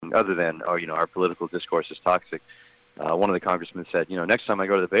anything other than, oh, our political discourse is toxic. One of the congressmen said, next time I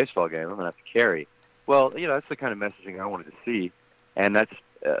go to the baseball game, I'm going to have to carry. Well, that's the kind of messaging I wanted to see, and that's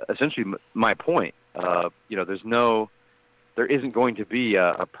essentially my point. There isn't going to be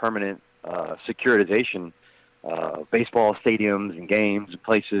a permanent securitization of baseball stadiums and games and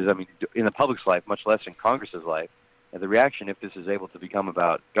places, in the public's life, much less in Congress's life. And the reaction, if this is able to become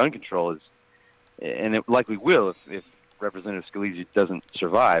about gun control, and it likely will if Representative Scalise doesn't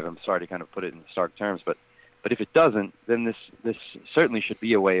survive. I'm sorry to kind of put it in stark terms, but if it doesn't, then this certainly should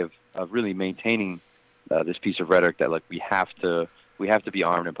be a way of really maintaining this piece of rhetoric that we have to be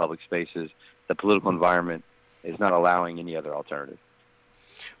armed in public spaces. The political environment is not allowing any other alternative.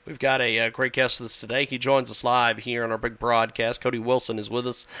 We've got a great guest with us today. He joins us live here on our big broadcast. Cody Wilson is with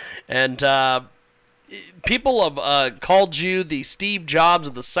us, and people have called you the Steve Jobs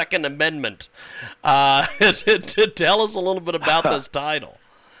of the Second Amendment. To tell us a little bit about this title.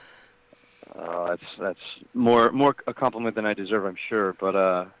 That's more a compliment than I deserve, I'm sure. But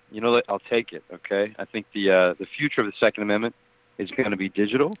I'll take it. Okay, I think the future of the Second Amendment is going to be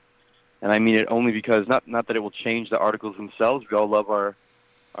digital, and I mean it only because not that it will change the articles themselves. We all love our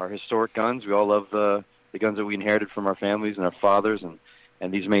historic guns. We all love the guns that we inherited from our families and our fathers, and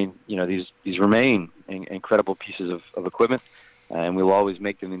these remain incredible pieces of equipment, and we'll always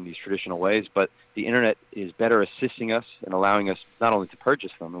make them in these traditional ways. But the internet is better assisting us and allowing us not only to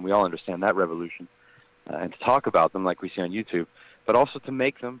purchase them, and we all understand that revolution, and to talk about them like we see on YouTube, but also to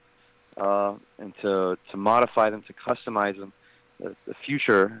make them and to modify them, to customize them. The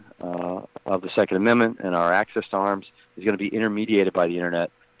future of the Second Amendment and our access to arms is going to be intermediated by the internet,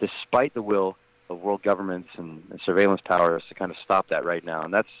 despite the will of world governments and surveillance powers to kind of stop that right now.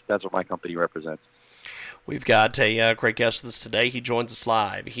 And that's what my company represents. We've got a great guest with us today. He joins us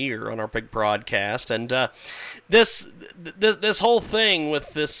live here on our big broadcast. And this whole thing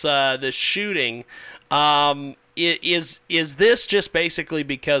with this shooting, is this just basically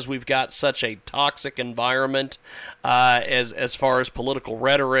because we've got such a toxic environment as far as political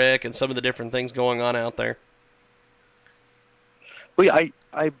rhetoric and some of the different things going on out there? Well, yeah,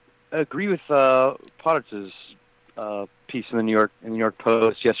 I agree with Potter's piece in the New York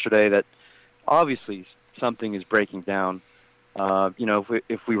Post yesterday that obviously something is breaking down.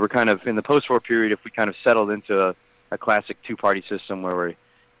 If we were kind of in the post-war period, if we kind of settled into a classic two-party system where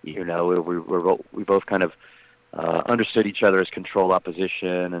we both kind of understood each other as controlled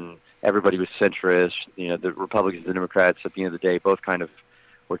opposition, and everybody was centrist. The Republicans and the Democrats, at the end of the day, both kind of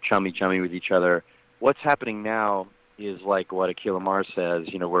were chummy with each other. What's happening now is like what Akhil Amar says.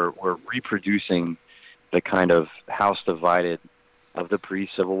 We're reproducing the kind of house divided of the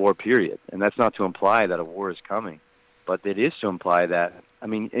pre-Civil War period, and that's not to imply that a war is coming, but it is to imply that.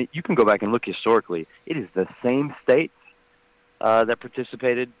 You can go back and look historically. It is the same states that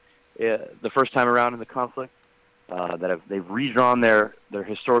participated the first time around in the conflict. They've redrawn their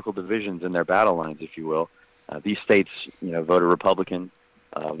historical divisions and their battle lines, if you will. These states, voted Republican,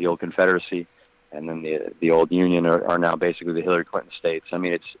 the old Confederacy, and then the old Union are now basically the Hillary Clinton states.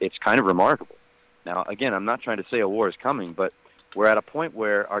 It's kind of remarkable. Now, again, I'm not trying to say a war is coming, but we're at a point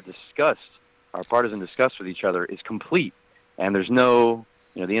where our partisan disgust with each other is complete, and there's no,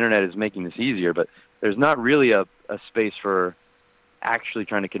 the internet is making this easier, but there's not really a space for actually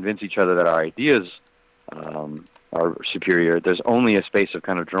trying to convince each other that our ideas are superior. There's only a space of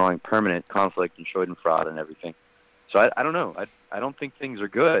kind of drawing permanent conflict and schadenfreude and everything. So I don't know. I don't think things are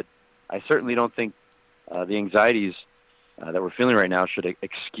good. I certainly don't think the anxieties that we're feeling right now should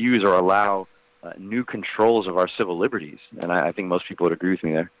excuse or allow new controls of our civil liberties. And I think most people would agree with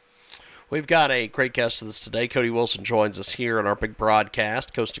me there. We've got a great guest with us today. Cody Wilson joins us here on our big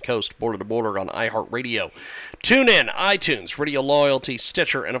broadcast, coast to coast, border to border on iHeartRadio. Tune in, iTunes, Radio Loyalty,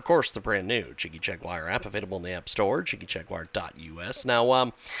 Stitcher, and of course the brand new Jiggy Jaguar app available in the App Store, jiggyjaguar.us.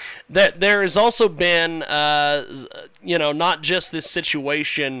 Now, there has also been, not just this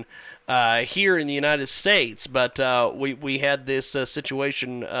situation here in the United States, but we had this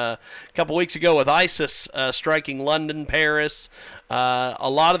situation a couple weeks ago with ISIS striking London, Paris, a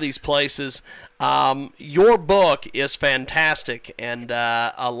lot of these places. Your book is fantastic, and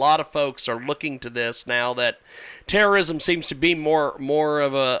a lot of folks are looking to this now that terrorism seems to be more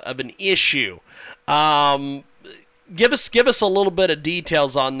of an issue. Give us a little bit of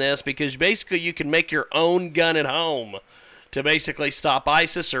details on this, because basically you can make your own gun at home to basically stop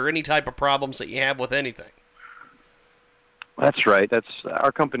ISIS or any type of problems that you have with anything. That's right.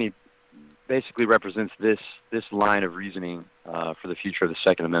 Our company basically represents this line of reasoning for the future of the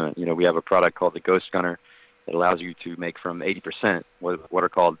Second Amendment. We have a product called the Ghost Gunner that allows you to make from 80% what are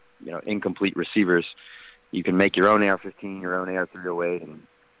called incomplete receivers. You can make your own AR-15, your own AR-308,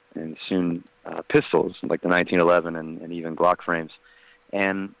 soon pistols like the 1911 and even Glock frames.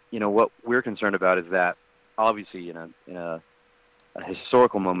 And what we're concerned about is that obviously in a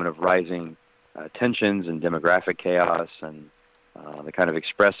historical moment of rising tensions and demographic chaos and the kind of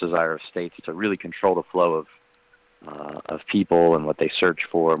expressed desire of states to really control the flow of people and what they search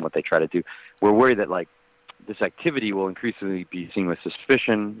for and what they try to do, we're worried that like this activity will increasingly be seen with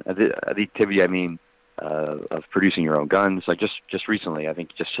suspicion. The activity, I mean, of producing your own guns. Like just recently, I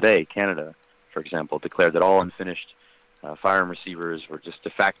think just today, Canada, for example, declared that all unfinished firearm receivers were just de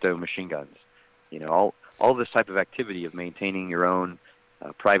facto machine guns. All this type of activity of maintaining your own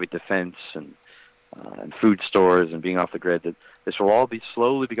private defense and food stores and being off the grid, that this will all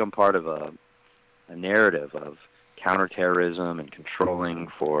slowly become part of a narrative of counterterrorism and controlling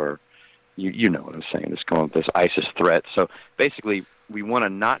for, you know what I'm saying, this ISIS threat. So basically, we want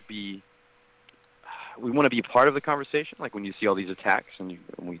to be a part of the conversation, like when you see all these attacks and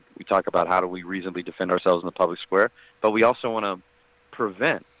we talk about how do we reasonably defend ourselves in the public square, but we also want to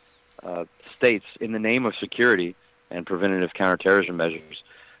prevent states, in the name of security and preventative counterterrorism measures,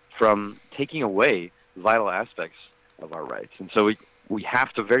 from taking away vital aspects of our rights. And so we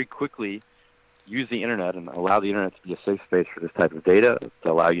have to very quickly use the internet and allow the internet to be a safe space for this type of data,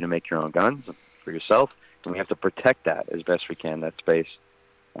 to allow you to make your own guns for yourself, and we have to protect that as best we can, that space.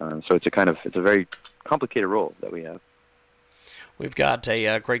 So it's a very complicated role that we have. We've got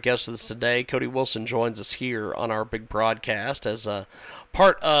a great guest with us today. Cody Wilson joins us here on our big broadcast as a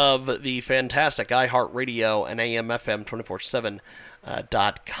part of the fantastic iHeartRadio and AM/FM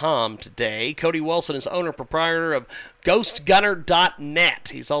 247.com today. Cody Wilson is owner and proprietor of GhostGunner.net.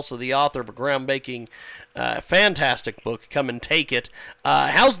 He's also the author of a groundbreaking, fantastic book, Come and Take It.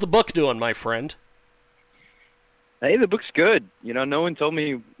 How's the book doing, my friend? Hey, the book's good. No one told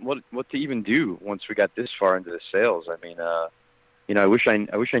me what to even do once we got this far into the sales. I mean, I wish I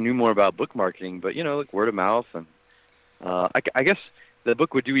knew more about book marketing, but like word of mouth, and I guess the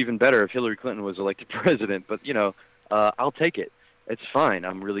book would do even better if Hillary Clinton was elected president. But I'll take it. It's fine.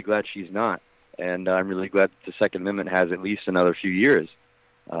 I'm really glad she's not, and I'm really glad that the Second Amendment has at least another few years.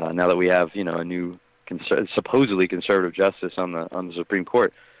 Now that we have a new supposedly conservative justice on the Supreme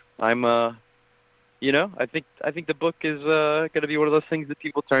Court, I think the book is going to be one of those things that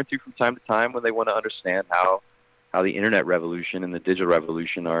people turn to from time to time when they want to understand how the internet revolution and the digital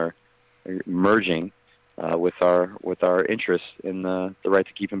revolution are merging with our interest in the right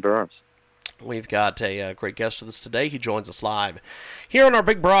to keep and bear arms. We've got a great guest with us today. He joins us live here on our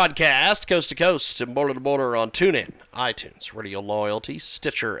big broadcast, coast to coast and border to border on TuneIn, iTunes, Radio Loyalty,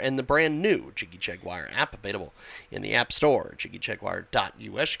 Stitcher, and the brand new Jiggy Jaguar app available in the App Store, jiggyjaguar.us.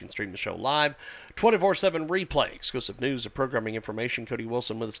 You can stream the show live, 24/7 replay, exclusive news and programming information. Cody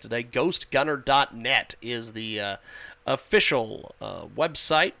Wilson with us today. GhostGunner.net is the official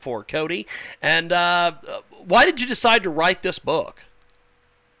website for Cody. And why did you decide to write this book?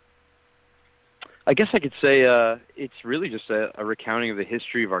 I guess I could say it's really just a recounting of the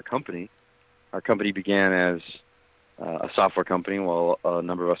history of our company. Our company began as a software company while a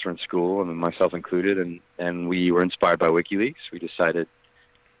number of us were in school, and myself included, and we were inspired by WikiLeaks. We decided,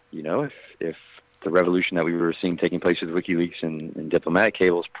 if the revolution that we were seeing taking place with WikiLeaks and diplomatic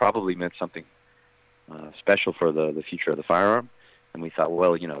cables probably meant something special for the future of the firearm, and we thought,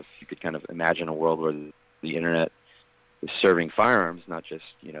 well, if you could kind of imagine a world where the internet is serving firearms, not just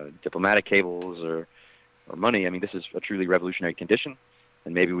diplomatic cables or money. I mean, this is a truly revolutionary condition,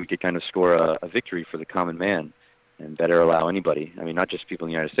 and maybe we could kind of score a victory for the common man and better allow anybody, I mean, not just people in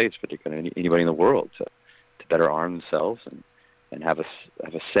the United States, but anybody in the world to better arm themselves and have a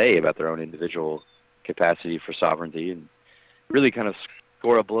say about their own individual capacity for sovereignty and really kind of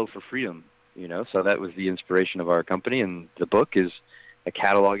score a blow for freedom. So that was the inspiration of our company, and the book is a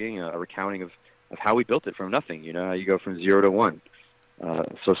cataloging, a recounting of how we built it from nothing, how you go from 0 to 1.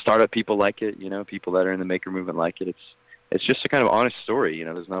 So startup people like it, people that are in the maker movement like it. It's just a kind of honest story,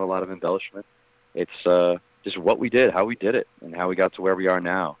 there's not a lot of embellishment. It's just what we did, how we did it, and how we got to where we are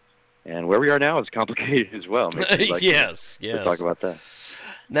now. And where we are now is complicated as well. Yes. To talk about that.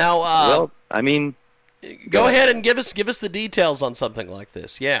 Now, well, I mean, go ahead and give us the details on something like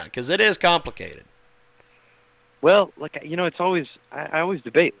this, because it is complicated. Well, it's always I always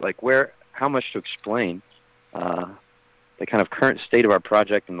debate how much to explain the kind of current state of our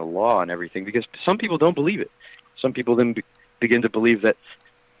project and the law and everything, because some people don't believe it. Some people then begin to believe that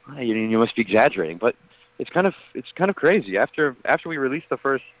you must be exaggerating, but it's kind of crazy. After we released the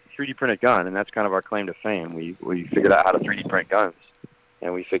first 3D printed gun, and that's kind of our claim to fame, we figured out how to 3D print guns,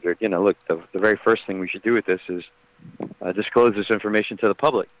 and we figured, look, the very first thing we should do with this is disclose this information to the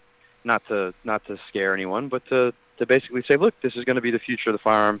public, not to scare anyone, but to to basically say, look, this is going to be the future of the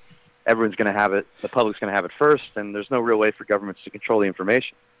firearm. Everyone's going to have it. The public's going to have it first, and there's no real way for governments to control the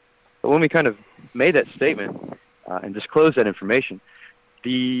information. But when we kind of made that statement and disclosed that information,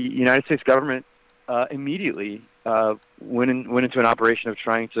 the United States government immediately went into an operation of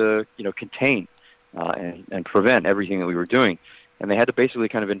trying to, contain and prevent everything that we were doing. And they had to basically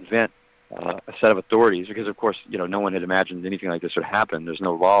kind of invent a set of authorities because, of course, no one had imagined anything like this would happen. There's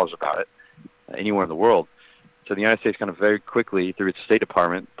no laws about it anywhere in the world. So the United States kind of very quickly, through its State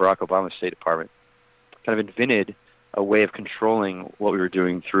Department, Barack Obama's State Department, kind of invented a way of controlling what we were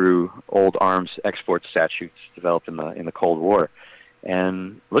doing through old arms export statutes developed in the Cold War.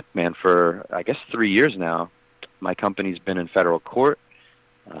 And look, man, for I guess 3 years now, my company's been in federal court.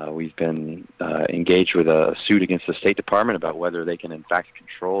 We've been engaged with a suit against the State Department about whether they can in fact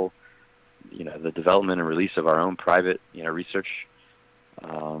control, the development and release of our own private, research.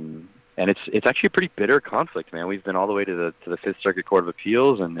 And it's actually a pretty bitter conflict, man. We've been all the way to the Fifth Circuit Court of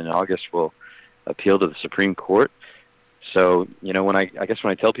Appeals, and in August we'll appeal to the Supreme Court. So, when I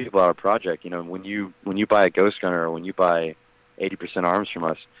tell people about our project, when you buy a Ghost Gunner or when you buy 80% arms from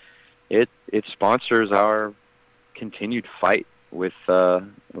us, it sponsors our continued fight with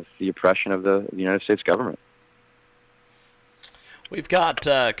the oppression of the United States government. We've got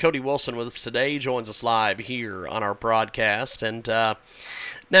Cody Wilson with us today. He joins us live here on our broadcast. And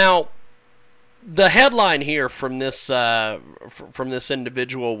now, the headline here from this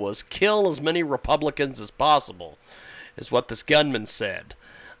individual was "Kill as many Republicans as possible," is what this gunman said.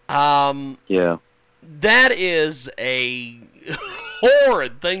 Yeah. That is a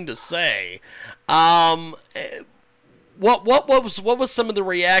horrid thing to say. What was some of the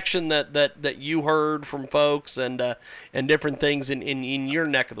reaction that you heard from folks and different things in your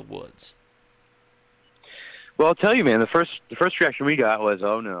neck of the woods? Well, I'll tell you, man. The first reaction we got was,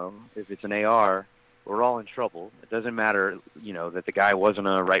 "Oh no! If it's an AR, we're all in trouble. It doesn't matter, that the guy wasn't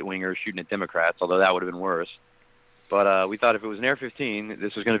a right winger shooting at Democrats, although that would have been worse." But we thought if it was an AR-15,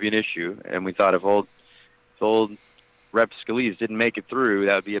 this was going to be an issue, and we thought if old Rep. Scalise didn't make it through,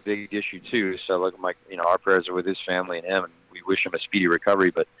 that would be a big issue too. So, look, our prayers are with his family and him, and we wish him a speedy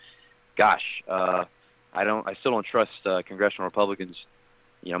recovery. But, gosh, I still don't trust congressional Republicans,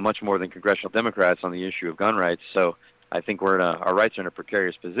 much more than congressional Democrats on the issue of gun rights. So, I think our rights are in a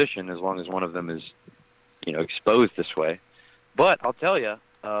precarious position as long as one of them is, exposed this way. But I'll tell you.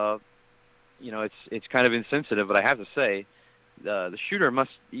 It's kind of insensitive, but I have to say, the shooter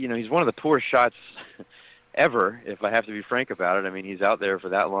must, he's one of the poorest shots ever, if I have to be frank about it. I mean, he's out there for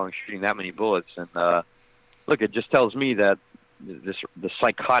that long shooting that many bullets, and look, it just tells me that the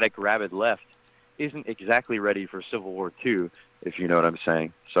psychotic, rabid left isn't exactly ready for Civil War II, if you know what I'm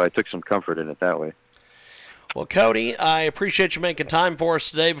saying. So I took some comfort in it that way. Well, Cody, I appreciate you making time for us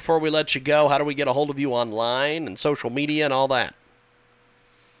today. Before we let you go, how do we get a hold of you online and social media and all that?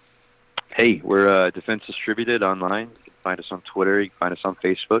 Hey, we're Defense Distributed online. You can find us on Twitter. You can find us on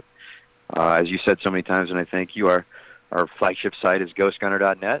Facebook. As you said so many times, and I thank you, our flagship site is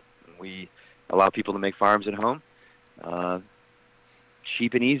ghostgunner.net. We allow people to make firearms at home.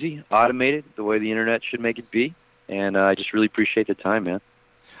 Cheap and easy, automated, the way the Internet should make it be. And I just really appreciate the time, man.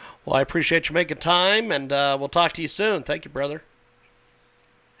 Well, I appreciate you making time, and we'll talk to you soon. Thank you, brother.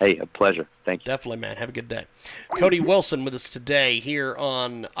 Hey, a pleasure. Thank you. Definitely, man. Have a good day. Cody Wilson with us today here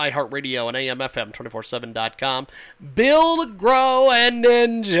on iHeartRadio and AMFM247.com. Build, grow, and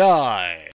enjoy.